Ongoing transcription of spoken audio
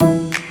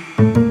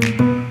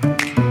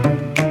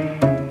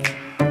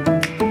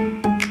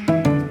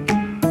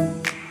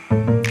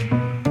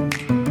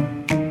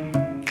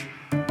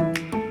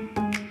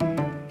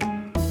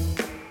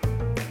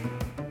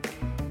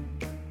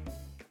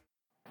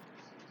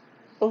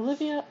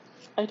Olivia,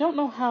 I don't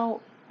know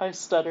how, I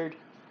stuttered.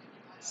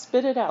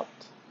 Spit it out.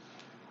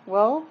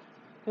 Well,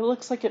 it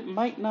looks like it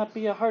might not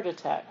be a heart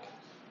attack.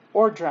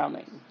 Or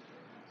drowning.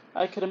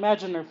 I could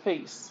imagine her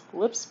face,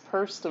 lips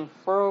pursed and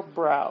furrowed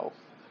brow.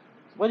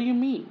 What do you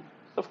mean?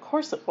 Of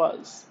course it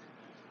was.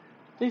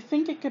 They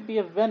think it could be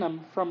a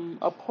venom from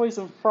a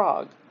poison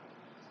frog.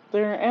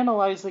 They're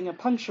analyzing a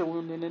puncture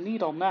wound in a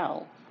needle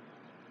now.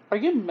 Are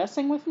you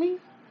messing with me?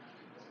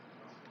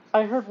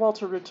 I heard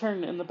Walter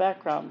return in the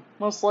background,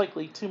 most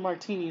likely 2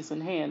 martinis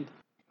in hand.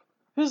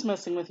 Who's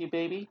messing with you,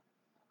 baby?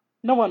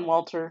 No one,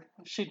 Walter,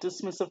 she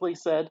dismissively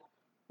said.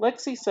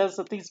 Lexi says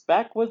that these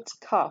backwoods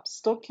cops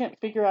still can't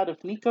figure out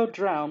if Nico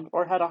drowned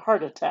or had a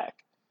heart attack,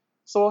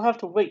 so we'll have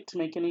to wait to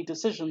make any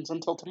decisions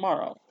until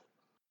tomorrow.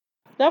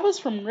 That was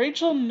from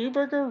Rachel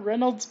Neuburger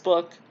Reynolds'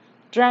 book,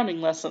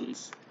 Drowning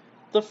Lessons,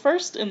 the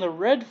first in the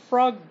Red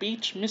Frog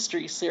Beach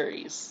mystery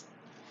series.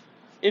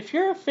 If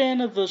you're a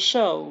fan of the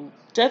show,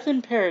 Death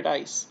in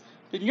Paradise,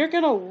 then you're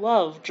gonna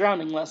love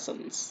Drowning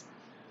Lessons.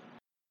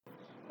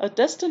 A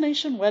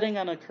destination wedding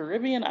on a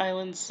Caribbean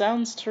island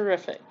sounds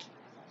terrific.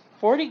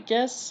 40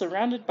 guests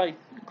surrounded by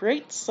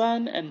great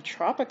sun and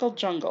tropical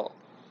jungle.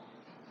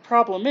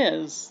 Problem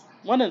is,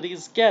 one of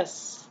these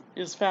guests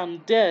is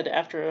found dead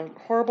after a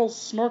horrible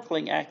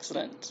snorkeling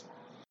accident.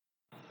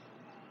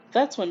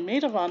 That's when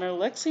maid of honor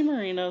Lexi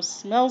Marino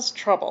smells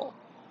trouble.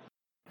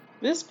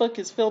 This book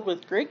is filled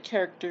with great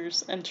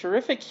characters and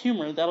terrific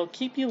humor that'll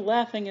keep you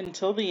laughing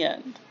until the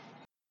end.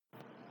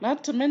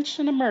 Not to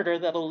mention a murder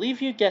that'll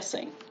leave you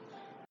guessing.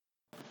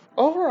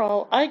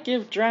 Overall, I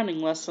give Drowning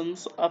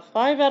Lessons a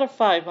 5 out of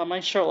 5 on my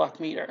Sherlock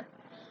meter.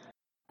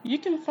 You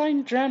can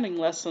find Drowning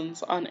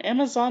Lessons on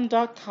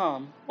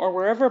Amazon.com or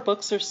wherever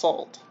books are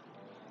sold.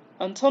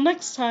 Until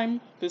next time,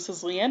 this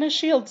is Leanna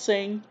Shields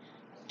saying,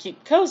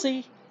 keep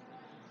cozy!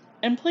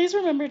 And please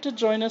remember to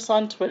join us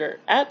on Twitter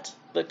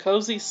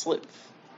 @TheCozySleuth.